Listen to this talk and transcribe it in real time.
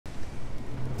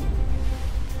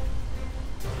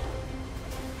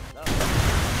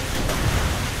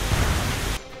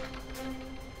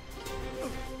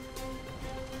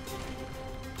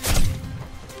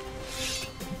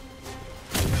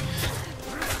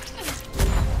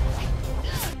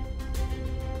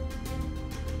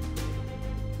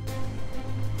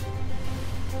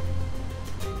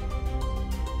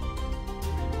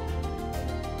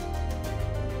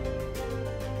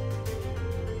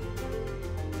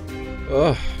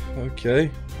Oh,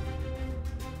 okay.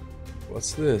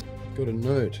 What's this? Got a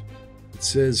note. It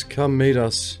says, "Come meet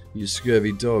us, you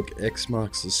scurvy dog. X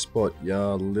marks the spot,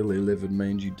 ya lily-livered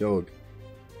mangy dog."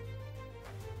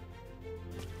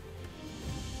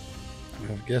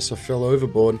 I guess I fell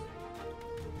overboard.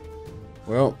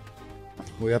 Well,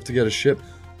 we have to get a ship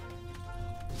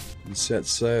and set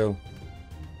sail.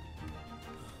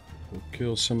 We'll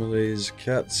kill some of these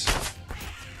cats.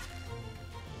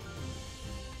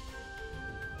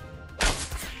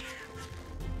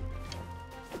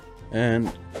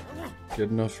 And get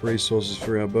enough resources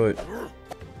for our boat.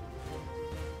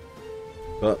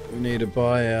 But we need to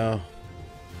buy our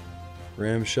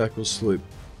ramshackle sloop.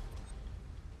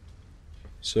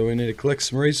 So we need to collect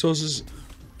some resources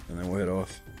and then we'll head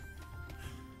off.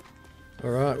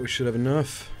 Alright, we should have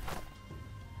enough.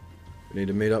 We need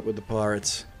to meet up with the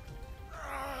pirates.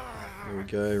 There we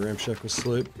go, ramshackle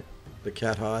sloop. The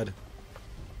cat hide.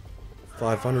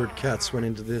 500 cats went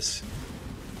into this.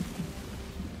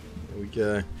 There we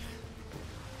go.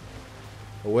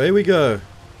 Away we go.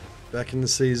 Back in the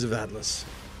seas of Atlas.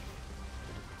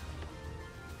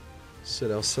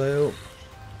 Set our sail.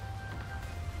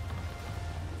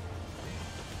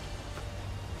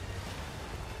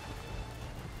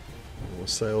 We'll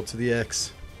sail to the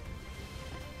X.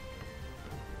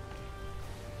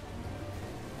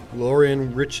 Glory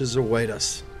and riches await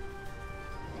us.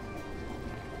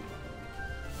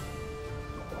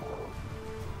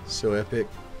 So epic.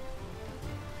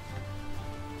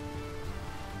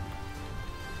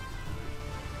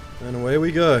 And away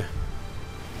we go.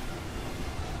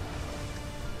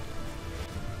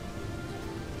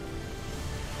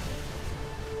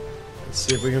 Let's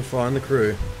see if we can find the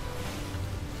crew.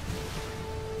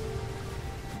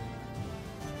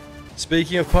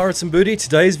 Speaking of pirates and booty,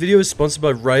 today's video is sponsored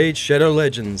by Raid Shadow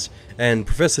Legends, and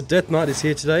Professor Death Knight is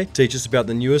here today to teach us about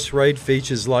the newest raid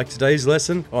features like today's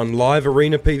lesson on live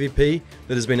arena PvP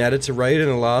that has been added to Raid in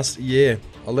the last year.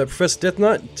 I'll let Professor Death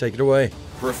Knight take it away.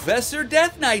 Professor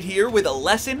Death Knight here with a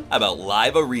lesson about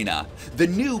Live Arena, the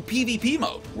new PvP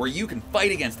mode where you can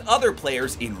fight against other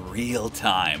players in real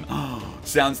time.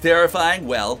 Sounds terrifying?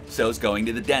 Well, so's going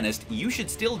to the dentist. You should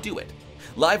still do it.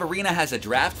 Live Arena has a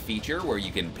draft feature where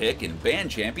you can pick and ban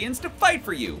champions to fight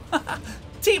for you.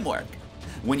 Teamwork.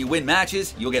 When you win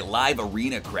matches, you'll get Live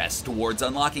Arena crests towards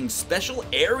unlocking special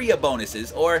area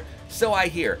bonuses, or so I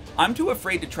hear. I'm too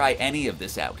afraid to try any of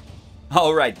this out.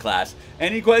 Alright class,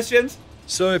 any questions?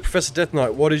 So, Professor Death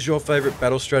Knight, what is your favorite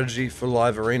battle strategy for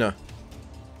Live Arena?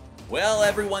 Well,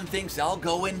 everyone thinks I'll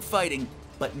go in fighting,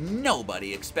 but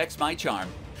nobody expects my charm.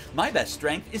 My best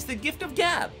strength is the gift of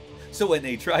gab. So when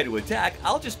they try to attack,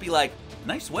 I'll just be like,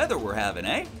 "Nice weather we're having,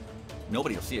 eh?"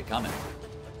 Nobody will see it coming.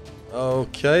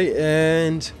 Okay,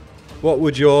 and what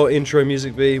would your intro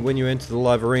music be when you enter the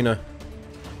Live Arena?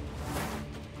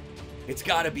 It's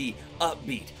gotta be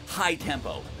upbeat, high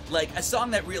tempo, like a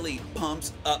song that really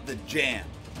pumps up the jam.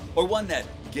 Or one that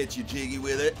gets you jiggy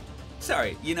with it.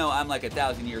 Sorry, you know I'm like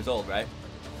 1,000 years old, right?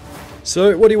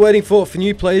 So, what are you waiting for? For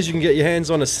new players, you can get your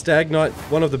hands on a Stag Knight,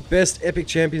 one of the best epic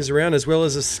champions around, as well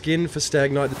as a skin for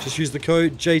Stag Knight. Just use the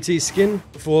code JTSKIN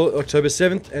before October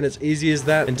 7th, and it's easy as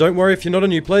that. And don't worry, if you're not a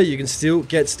new player, you can still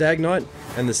get Stag Knight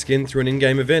and the skin through an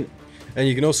in-game event. And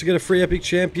you can also get a free epic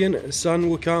champion, Sun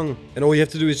Wukong. And all you have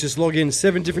to do is just log in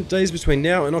 7 different days between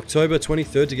now and October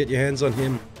 23rd to get your hands on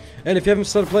him. And if you haven't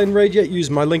started playing Raid yet,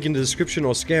 use my link in the description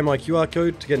or scan my QR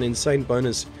code to get an insane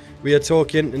bonus. We are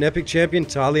talking an epic champion,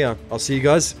 Talia. I'll see you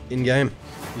guys in-game.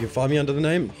 You can find me under the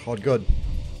name H.O.D.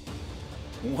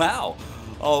 Wow.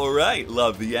 Alright,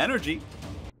 love the energy.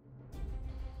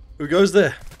 Who goes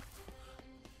there?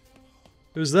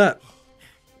 Who's that?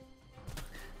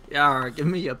 Yar, give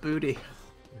me your booty.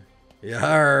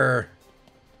 Yar.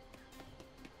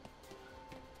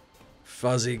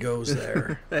 Fuzzy goes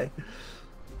there. Hey.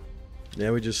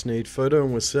 Now we just need photo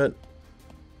and we're set.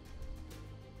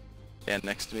 Stand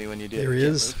next to me when you do. There he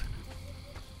is.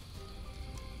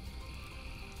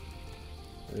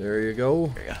 There you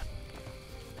go. There you go.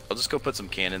 I'll just go put some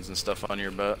cannons and stuff on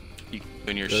your boat.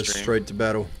 In your Go stream. straight to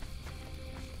battle.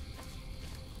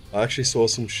 I actually saw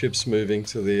some ships moving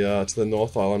to the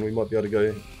North Island. We might be able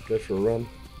to go for a run.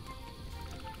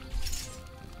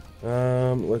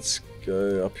 Let's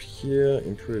go up here.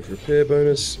 Improve repair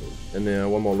bonus, and now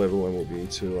one more level, and we'll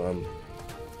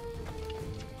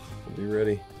be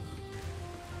ready.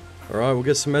 All right, we'll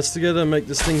get some mats together, make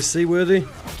this thing seaworthy,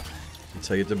 and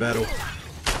take it to battle.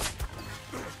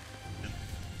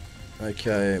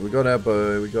 Okay, we got our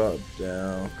bow, we got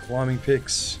our climbing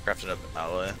picks. Crafted up an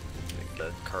alloy, like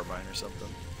the carbine or something.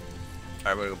 Alright,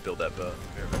 I'm gonna go build that boat.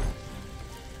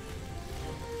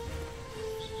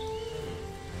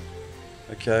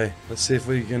 Okay, let's see if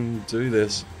we can do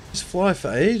this. Just fly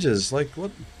for ages, like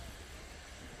what?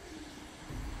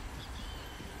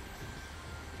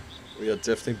 We are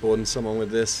definitely boarding someone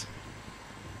with this.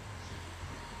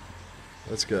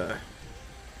 Let's go.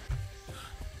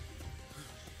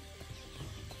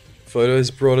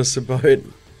 Photos brought us a boat. Here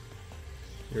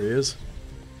he is.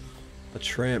 A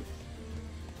tramp.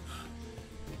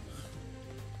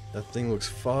 That thing looks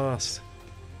fast.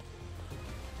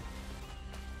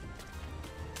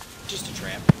 Just a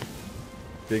tramp.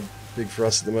 Big for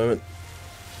us at the moment.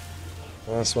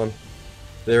 Nice one.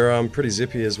 They're pretty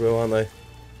zippy as well, aren't they?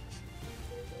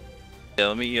 Yeah,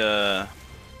 let me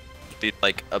be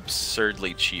like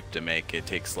absurdly cheap to make. It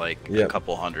takes like Yep. a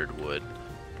couple hundred wood.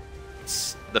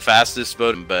 It's the fastest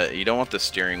boat, but you don't want the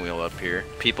steering wheel up here.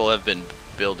 People have been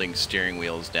building steering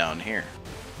wheels down here.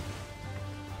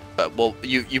 But well,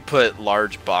 you put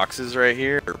large boxes right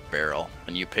here or barrel,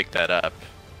 and you pick that up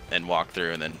and walk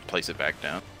through, and then place it back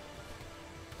down.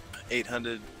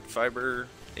 800 fiber,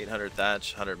 800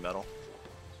 thatch, 100 metal.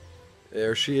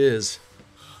 There she is.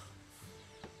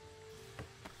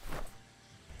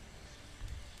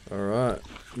 Alright,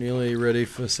 nearly ready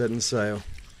for setting sail.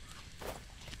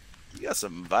 You got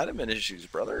some vitamin issues,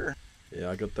 brother. Yeah,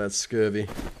 I got that scurvy.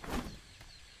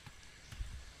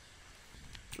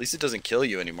 At least it doesn't kill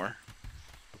you anymore.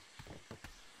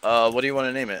 What do you want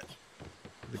to name it?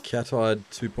 The Cat-Eyed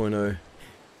 2.0.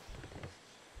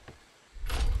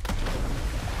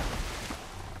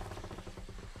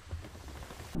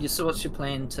 Yeah, so what's your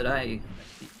plan today?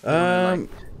 You wanna, like,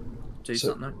 do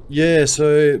something? Yeah,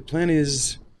 so plan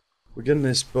is we're getting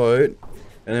this boat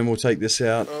and then we'll take this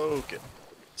out, Okay.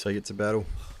 take it to battle,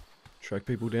 track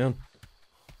people down.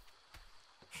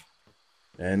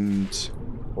 And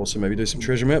also maybe do some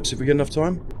treasure maps if we get enough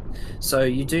time. So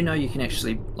you do know you can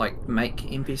actually like make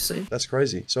NPC? That's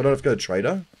crazy. So I don't have to go to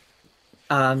trader?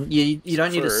 You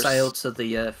don't need to First- sail to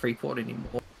the free port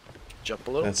anymore. Jump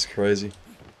below. That's crazy.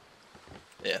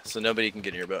 Yeah, so nobody can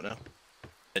get in your boat now.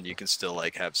 And you can still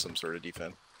like have some sort of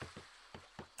defense.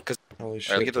 Holy Alright,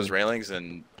 shit. get those railings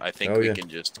and I think Oh, we yeah. can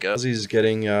just go. He's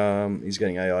getting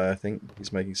AI, I think.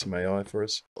 He's making some AI for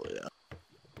us. Oh, yeah.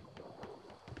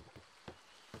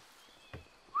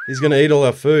 He's gonna eat all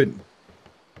our food.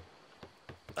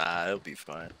 It'll be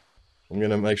fine. I'm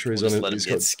gonna make sure he's We'll just on let him he's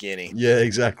get got, skinny. yeah,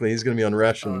 exactly. He's gonna be on Oh,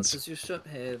 rations. does your ship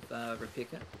have repair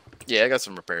kit? Yeah, I got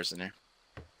some repairs in here.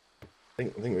 I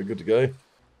think we're good to go.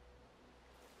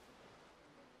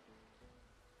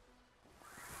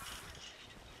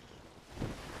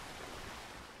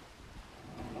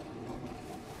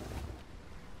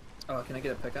 Oh, can I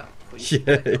get a pickup? For you?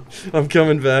 Yeah, I'm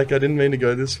coming back. I didn't mean to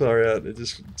go this far out. It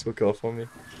just took off on me.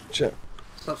 Chat.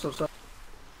 Stop.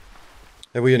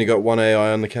 Have we only got one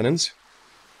AI on the cannons?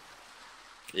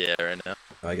 Yeah, right now.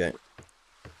 Okay.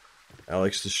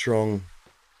 Alex the Strong.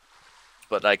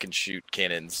 But I can shoot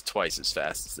cannons twice as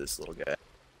fast as this little guy.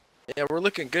 Yeah, we're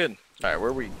looking good. Alright,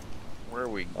 where are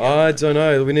we going? I don't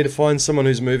know. We need to find someone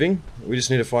who's moving. We just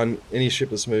need to find any ship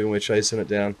that's moving. We're chasing it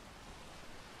down.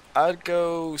 I'd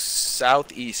go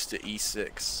southeast to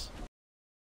E6.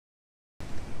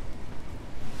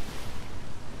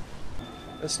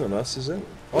 That's not us, is it?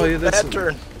 Oh yeah, that's. Bad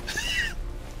turn.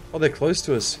 Oh, they're close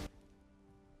to us.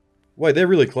 Wait, they're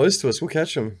really close to us. We'll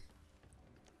catch them.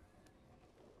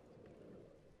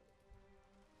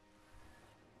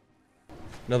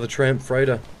 Another tramp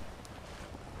freighter.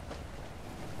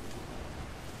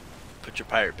 Put your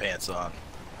pirate pants on.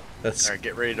 That's. Alright,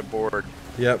 get ready to board.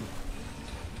 Yep.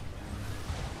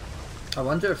 I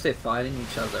wonder if they're fighting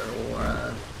each other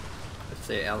or if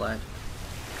they're allied.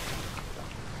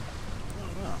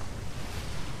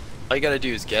 All you gotta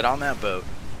do is get on that boat,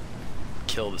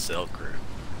 kill the sail crew.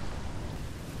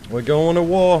 We're going to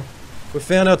war. We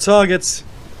found our targets.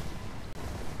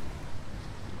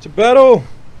 To battle.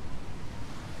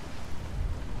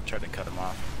 Try to cut them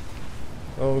off.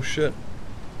 Oh shit.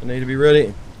 I need to be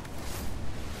ready.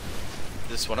 Is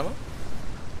this one of them?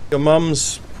 Your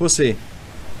mum's pussy.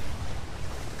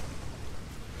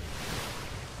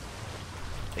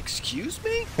 Excuse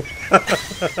me?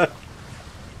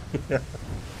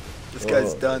 This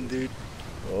guy's done, dude.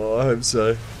 Oh, I hope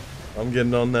so. I'm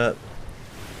getting on that.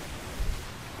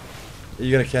 Are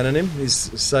you gonna cannon him? His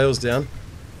sail's down.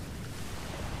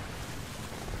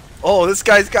 Oh, this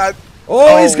guy's got.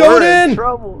 Oh, he's going we're in!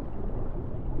 trouble.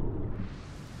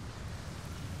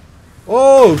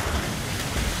 Oh!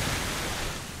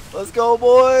 Let's go,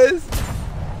 boys.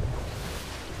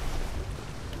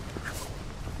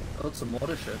 Oh, it's a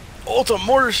mortar ship. Oh, it's a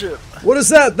mortar ship. What is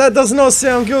that? That does not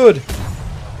sound good.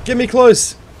 Get me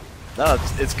close. No,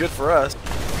 it's good for us.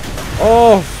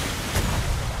 Oh,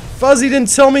 Fuzzy didn't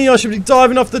tell me I should be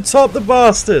diving off the top, the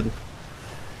bastard.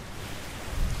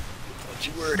 Don't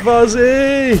you worry.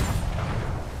 Fuzzy!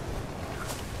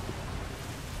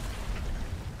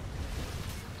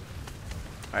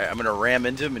 Alright, I'm gonna ram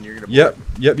into him and you're gonna...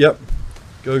 Yep.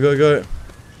 Go, go, go.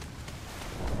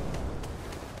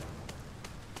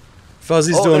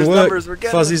 Fuzzy's doing work.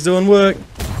 Fuzzy's doing work.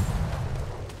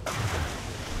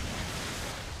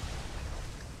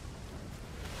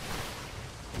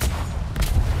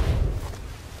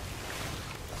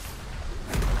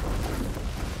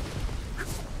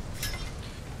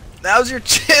 Now's your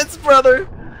chance, brother!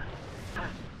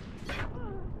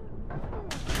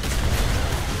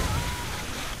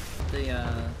 The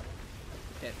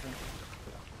captain.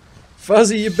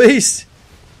 Fuzzy, you beast!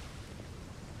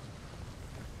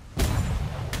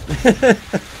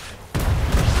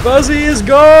 Fuzzy is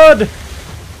God!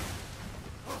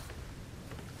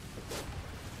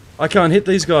 I can't hit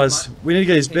these guys. We need to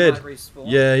get his bed.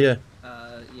 Yeah. Yeah,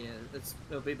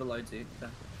 it'll be below deck.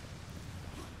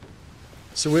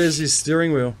 So where's his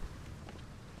steering wheel?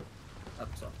 Up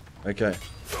top. Okay.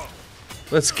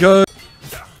 Let's go.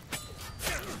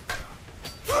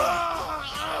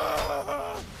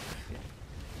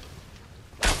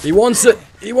 He wants it.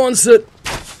 He wants it.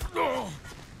 Oh.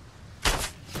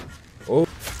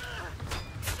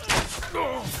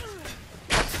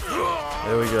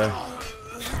 There we go.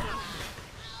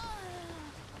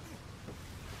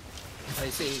 Oh,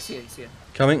 he's here.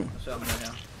 Coming. I'll show him right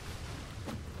now.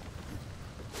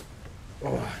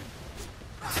 Oh.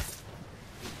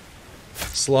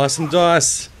 Slice and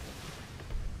dice.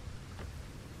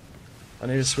 I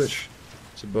need to switch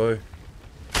to bow.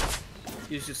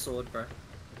 Use your sword, bro.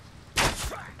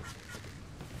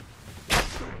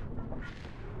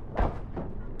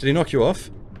 Did he knock you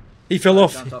off? He fell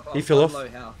off. He fell off. Low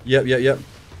health. Yep.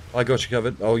 I got you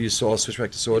covered. I'll use sword. I'll switch back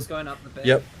to sword. He's going up the bed.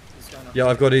 Yep. He's going up Yeah, the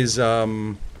I've got his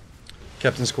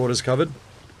captain's quarters covered.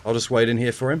 I'll just wait in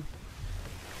here for him.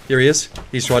 Here he is.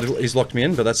 He's locked me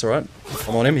in, but that's alright.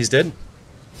 I'm on him. He's dead.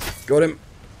 Got him.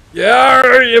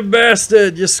 Yeah, you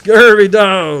bastard! You scurvy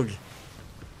dog! You're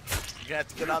gonna have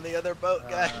to get on the other boat,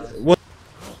 guy. What?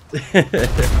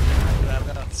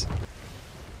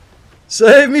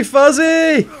 Save me,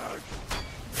 Fuzzy!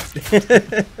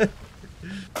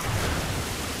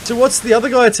 So what's the other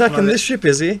guy attacking this ship,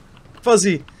 is he?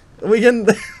 Fuzzy, are we getting...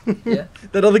 Yeah.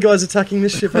 That other guy's attacking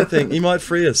this ship, I think. He might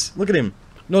free us. Look at him.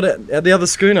 Not at the other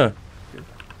schooner.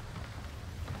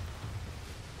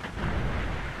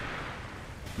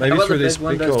 Maybe through these big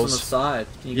windows holes. from the side?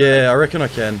 Yeah, I reckon I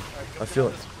can. I feel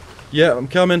it. Yeah, I'm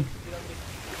coming.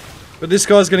 But this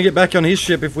guy's gonna get back on his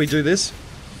ship if we do this.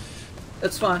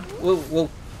 It's fine. We'll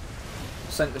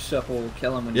sink the ship or we'll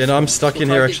kill him. When Yeah, no, I'm stuck in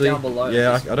here actually. Below,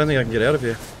 Yeah, I don't think I can get out of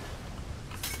here.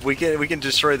 We can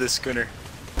destroy this schooner.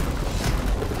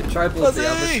 We can try board the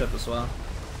other ship as well.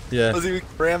 Yeah. Fuzzy, we can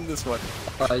ram this one.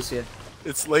 Oh, he's here.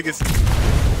 It's legacy.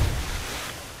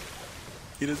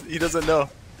 He doesn't know.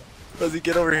 Fuzzy,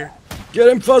 get over here. Get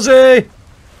him, Fuzzy!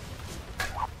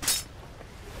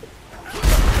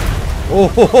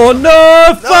 Oh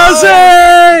no,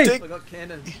 Fuzzy! We got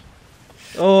cannon.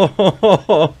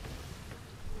 Oh.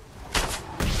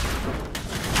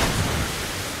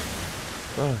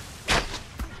 Oh.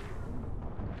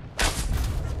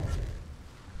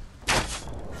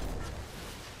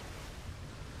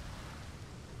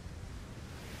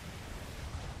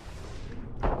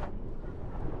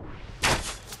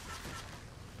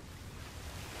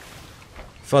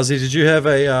 Fuzzy, did you have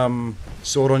a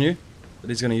sword on you that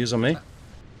he's going to use on me?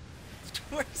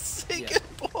 We're sinking,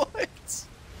 boys.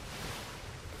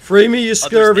 Free me, you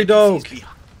scurvy dog.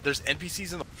 There's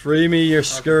NPCs in the... Free me, you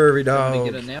scurvy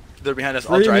dog. They're behind us.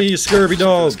 Free me, you scurvy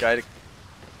dog. This guy to...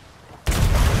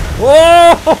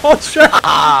 Oh, shit.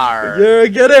 Yeah,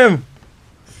 get him.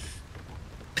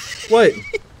 Wait.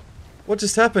 What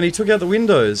just happened? He took out the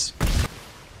windows.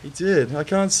 He did. I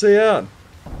can't see out.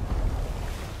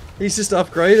 He's just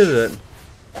upgraded it.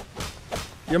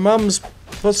 Your mum's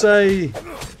pussy.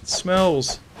 It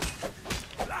smells.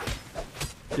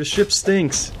 Your ship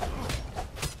stinks.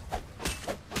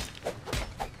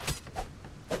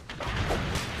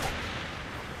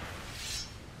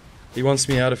 He wants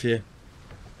me out of here.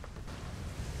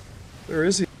 Where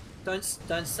is he? Don't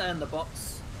stay in the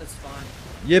box. It's fine.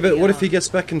 Yeah, but what if he gets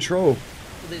back control?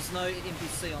 There's no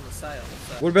NPC on the sail.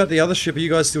 So. What about the other ship? Are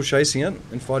you guys still chasing it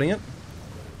and fighting it?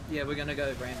 Yeah, we're gonna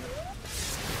go ram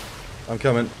it. I'm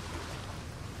coming.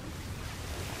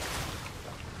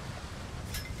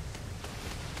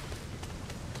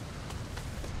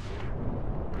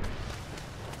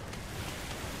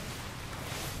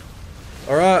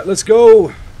 Alright, let's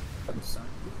go! So,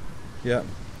 Yeah.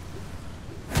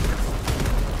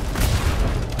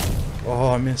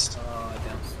 Oh, I missed. Oh, I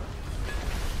bounced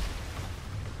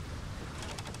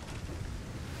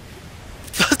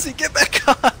it. Fuzzy, get back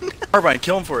on! Carbine,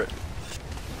 kill him for it.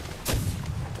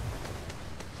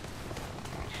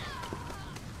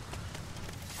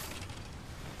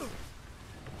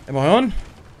 Am I on?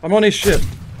 I'm on his ship.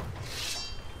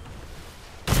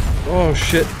 Oh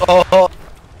shit. Oh!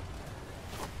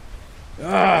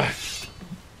 Ah!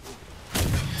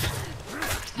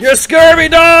 You scurvy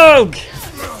dog!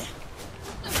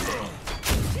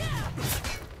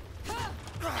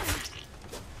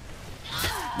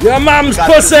 Your mum's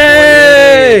pussy!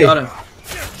 Got him.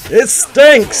 It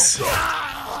stinks!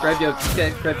 Grab your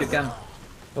gun.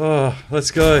 Oh, let's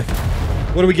go.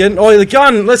 What are we getting? Oh, the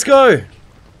gun! Let's go!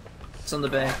 It's on the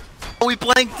back. Oh, we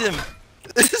blanked him!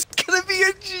 This is gonna be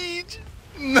a G.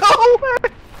 No!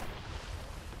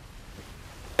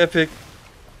 Epic.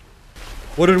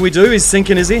 What did we do? He's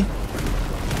sinking, is he?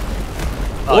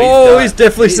 Oh, He's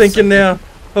definitely sinking now.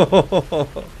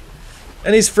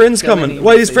 And his friend's coming.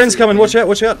 Wait, his friend's coming. Watch out,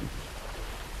 watch out.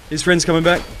 His friend's coming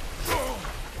back.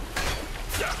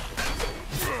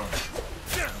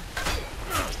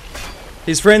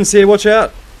 His friend's here, watch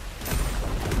out.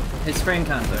 His friend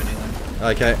can't do anything.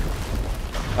 Okay.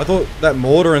 I thought that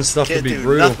mortar and stuff would be do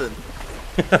brutal. nothing.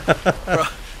 Bro.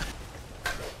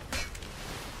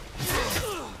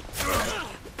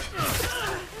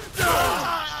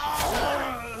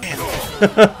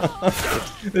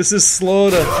 This is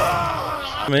slaughter.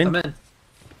 I'm I'm in.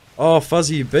 Oh,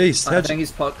 Fuzzy, you beast. I think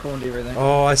he's popcorned everything.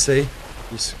 Oh, I see.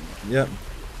 Yep.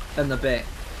 In the back.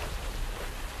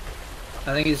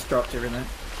 I think he's dropped everything.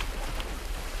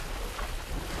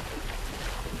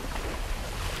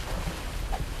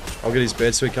 I'll get his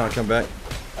bed so he can't come back.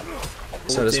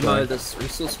 We'll demo this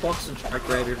resource box and try to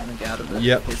grab everything out of it.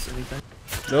 Yep. In case anything.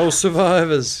 No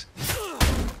survivors.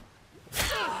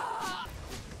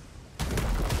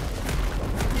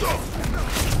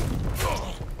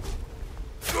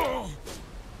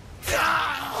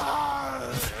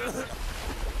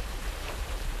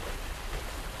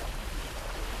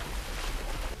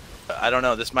 I don't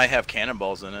know, this might have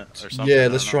cannonballs in it or something. Yeah,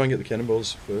 let's try and get the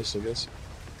cannonballs first, I guess.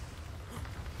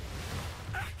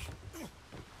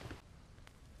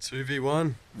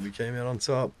 2v1, we came out on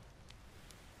top.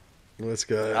 Let's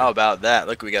go. How about that?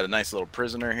 Look, we got a nice little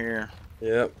prisoner here.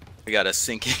 Yep. We got a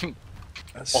sinking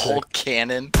That's all sick.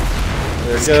 cannon.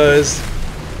 There it goes.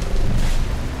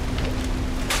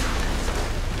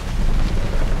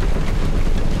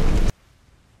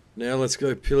 Now let's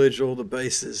go pillage all the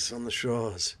bases on the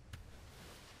shores.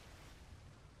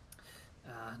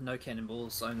 No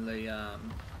cannonballs, only a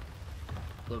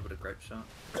little bit of grape shot.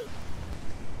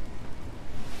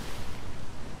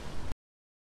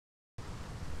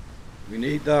 We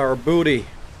need our booty.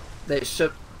 That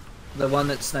ship, the one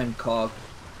that's named Cog.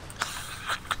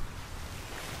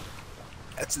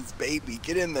 That's his baby.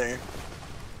 Get in there.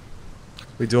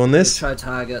 We doing Let's this? try to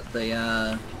target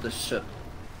the ship,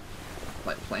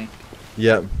 like plank.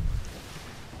 Yep.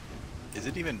 Is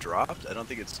it even dropped? I don't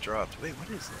think it's dropped. Wait, what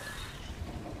is that?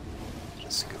 Is it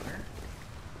a schooner?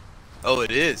 Oh,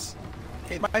 it is.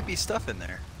 Hey, it might be stuff in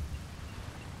there.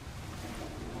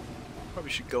 Probably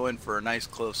should go in for a nice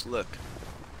close look.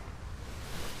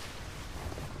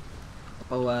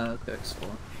 I'll go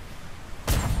explore.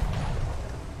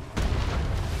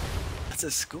 That's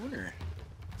a schooner.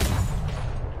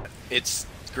 It's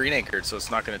green anchored, so it's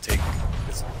not going to take.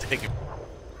 It's taking.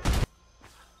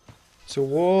 It's a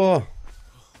war.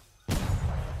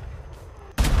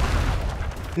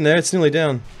 No, it's nearly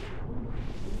down.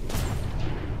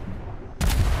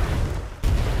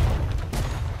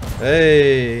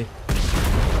 Hey.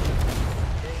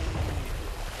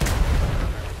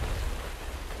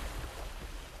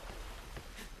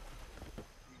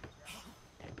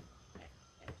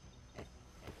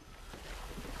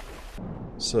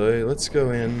 So let's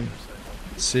go in,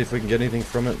 see if we can get anything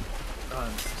from it.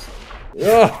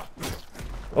 Ah!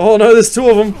 Oh no, there's two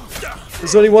of them.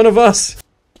 There's only one of us.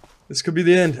 This could be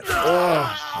the end.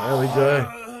 Oh, there we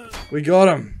go. We got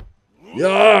him.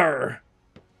 Yar!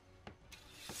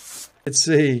 Let's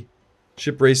see.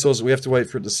 Ship resources. We have to wait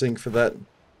for it to sink for that.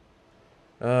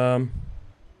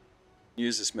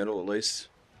 Use this metal at least.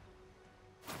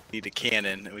 Need a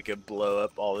cannon, and we could blow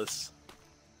up all this.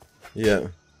 Yeah.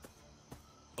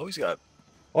 Oh, he's got.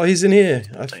 Oh, he's in here.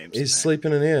 Flames He's in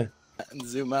sleeping in here. And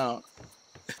zoom out.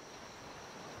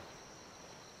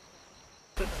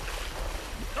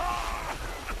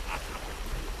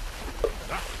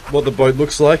 What the boat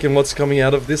looks like and what's coming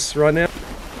out of this right now.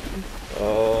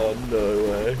 Oh,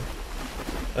 no way.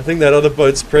 I think that other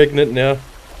boat's pregnant now.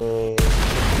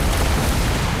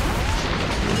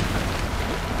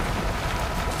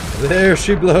 There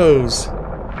she blows.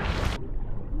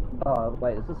 Oh,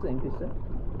 wait, is this the NPC?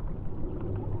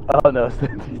 Oh no, it's the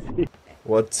NPC.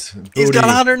 What? He's got Booty.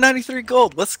 193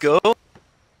 gold. Let's go.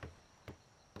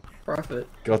 Profit.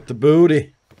 Got the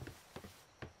booty.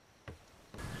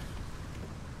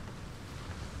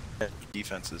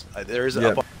 Defenses. There is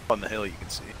Yep. up on the hill you can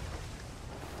see.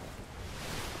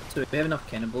 So do we have enough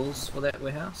cannonballs for that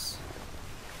warehouse?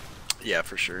 Yeah,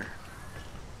 for sure.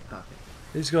 Oh, okay.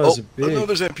 These guys are Oh big. no,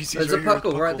 there's NPCs There's a right here with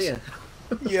puckle right Puckles.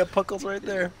 there. Yeah, Puckle's right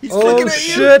there. He's Oh looking at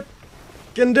you. shit!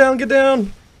 Get down, get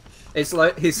down! He's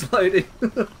loading.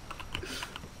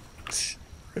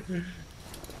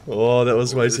 Oh, that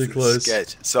was way This too is close.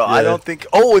 sketch. So Yeah. I don't think.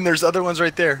 Oh, and there's other ones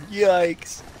right there.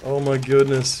 Yikes! Oh my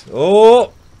goodness.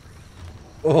 Oh!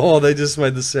 Oh, they just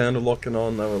made the sound of locking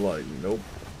on. They were like, nope.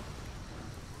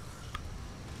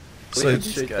 So can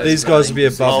shoot those these guys would be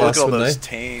running. above Oh, look us, at all wouldn't those they?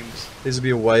 tames. These would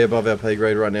be way above our pay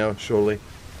grade right now, surely.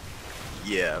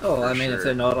 Yeah. Oh, for I mean, if sure.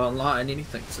 they're not online,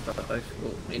 anything's above. Well,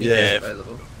 anything's Yeah.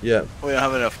 available. Yeah. We don't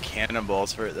have enough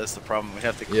cannonballs for it. That's the problem. We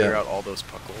have to clear Yeah. out all those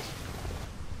Puckles.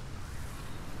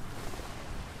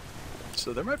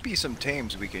 So there might be some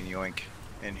tames we can yoink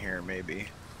in here, maybe.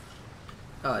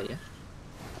 Oh, yeah.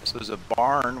 So there's a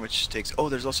barn, which takes. Oh,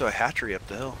 there's also a hatchery up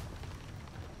the hill.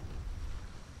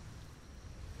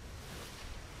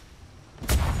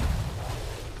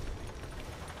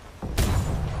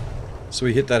 So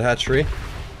we hit that hatchery.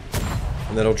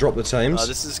 And that'll drop the tames.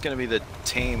 This is gonna be the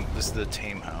tame. This is the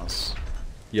tame house.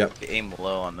 Yep. Aim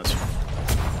low on this one.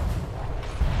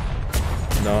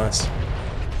 Nice. I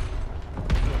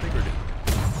think we're good.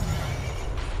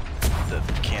 The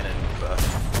cannon buff.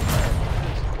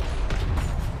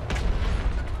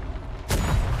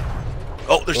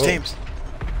 Oh, there's Oh. tames.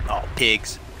 Oh,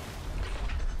 pigs.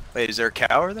 Wait, is there a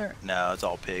cow over there? No, it's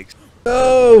all pigs.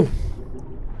 No!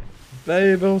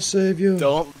 Babe, I'll save you.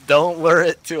 Don't lure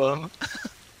it to them.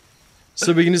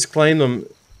 So we can just claim them,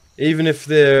 even if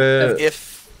they're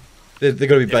If they're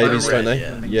gotta be If they're babies, don't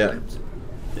red, they? yeah.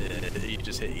 Yeah. you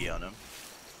just hit E on them.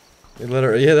 They let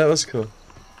her. Yeah, that was cool.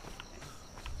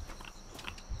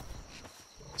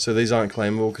 So these aren't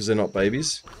claimable because they're not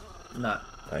babies. No.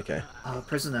 Okay. Oh,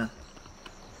 prisoner.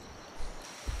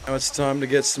 Now it's time to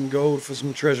get some gold for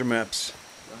some treasure maps.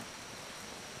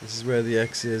 This is where the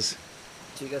X is.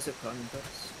 Do you guys have climbing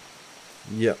books?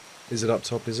 Yep. Is it up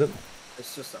top, is it?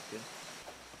 It's just up here.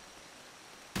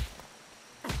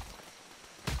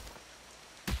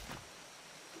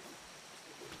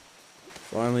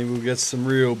 Finally, we'll get some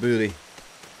real booty.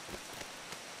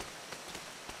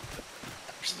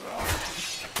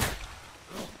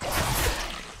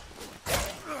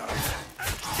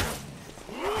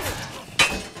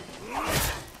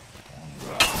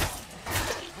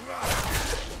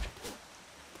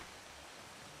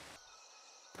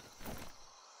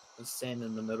 There's sand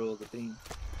in the middle of the beam.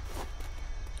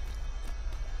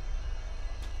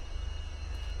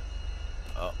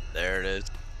 Oh, there it is.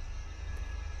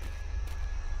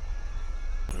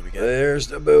 What do we got? There's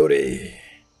the booty.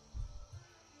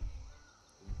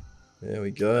 There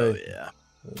we go. Oh yeah.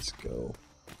 Let's go.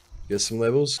 Get some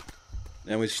levels.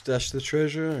 Now we stash the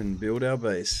treasure and build our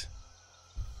base.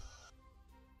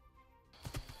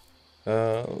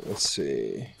 Let's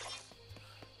see.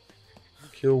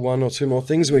 Kill one or two more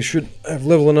things. We should have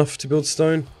level enough to build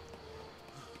stone.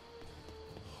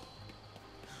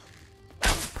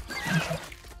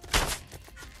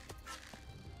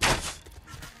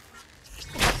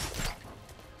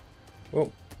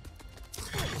 Oh.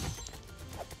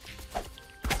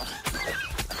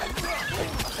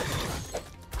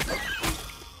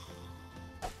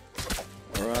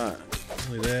 Alright,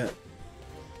 only that.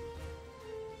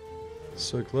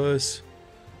 So close.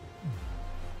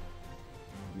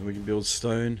 Then we can build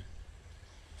stone,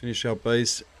 finish our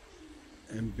base,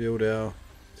 and build our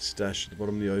stash at the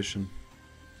bottom of the ocean.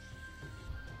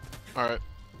 Alright.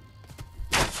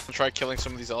 Try killing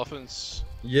some of these elephants.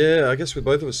 Yeah, I guess with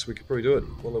both of us we could probably do it.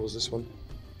 What level was this one?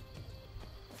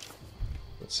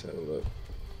 Let's have a look.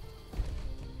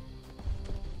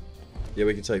 Yeah,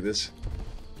 we can take this.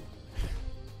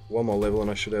 One more level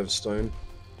and I should have stone.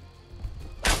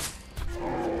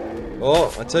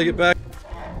 Oh, I take it back.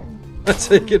 I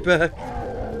take it back.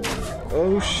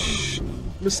 Oh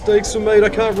mistakes were made, I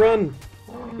can't run.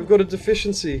 We've got a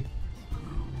deficiency.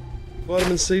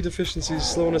 Vitamin C deficiency is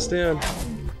slowing us down.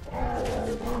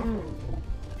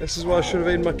 This is why I should have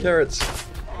eaten my carrots.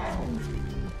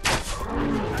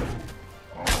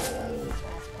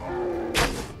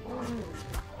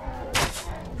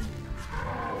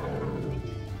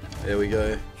 There we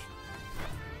go.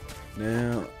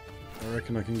 Now, I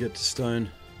reckon I can get to stone.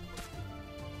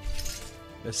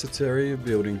 Esoteria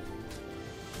building.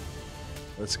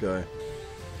 Let's go.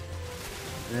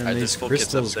 And Alright, these this full kit's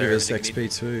crystals up give there, us everything you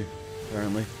XP too,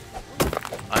 apparently.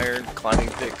 Iron, climbing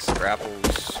picks,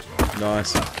 grapples.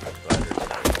 Nice.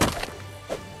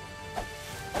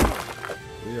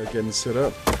 We are getting set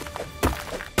up.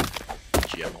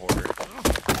 GM hoarder.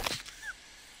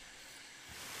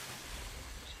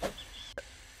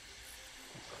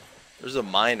 There's a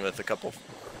mine with a couple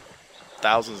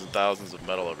thousands and thousands of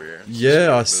metal over here.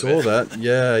 Yeah, I saw that.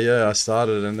 Yeah, I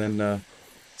started and then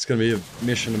it's going to be a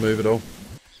mission to move it all.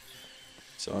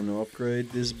 Time to upgrade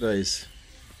this base.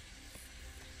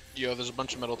 Yo, there's a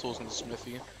bunch of metal tools in the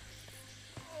smithy.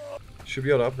 Should be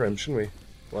able to upgrade them, shouldn't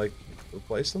we? Like,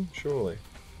 replace them? Surely.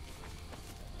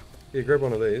 Yeah, grab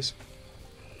one of these.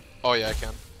 Oh yeah, I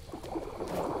can.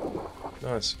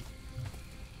 Nice.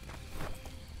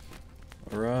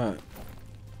 Alright.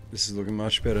 This is looking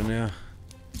much better now.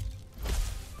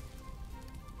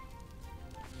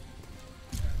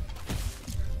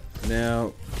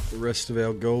 Now, the rest of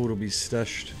our gold will be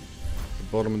stashed at the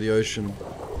bottom of the ocean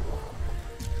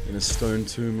in a stone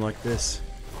tomb like this.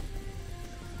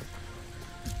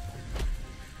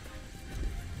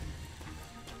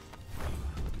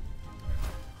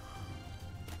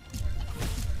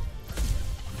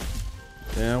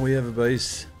 Now we have a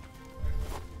base.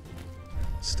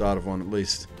 Start of one at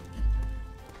least.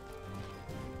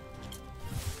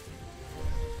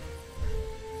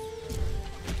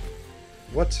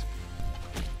 What?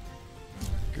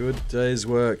 Good day's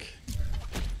work.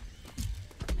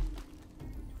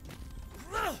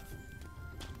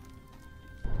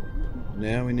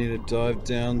 Now we need to dive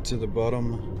down to the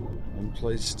bottom and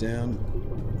place down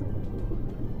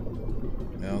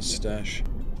our stash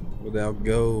with our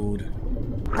gold.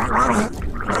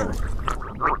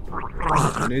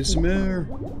 We need some air.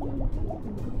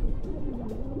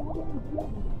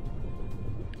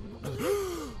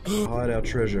 Hide our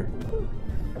treasure.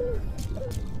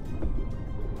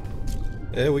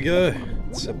 There we go.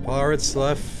 It's a pirate's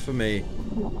life for me.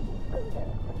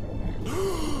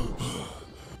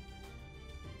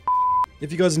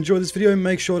 If you guys enjoyed this video,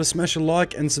 make sure to smash a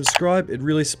like and subscribe. It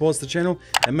really supports the channel.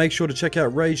 And make sure to check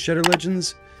out Raid Shadow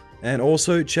Legends. And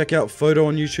also check out Photo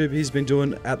on YouTube. He's been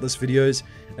doing Atlas videos.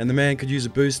 And the man could use a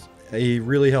boost. He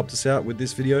really helped us out with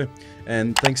this video.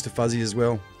 And thanks to Fuzzy as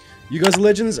well. You guys are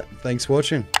legends. Thanks for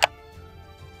watching.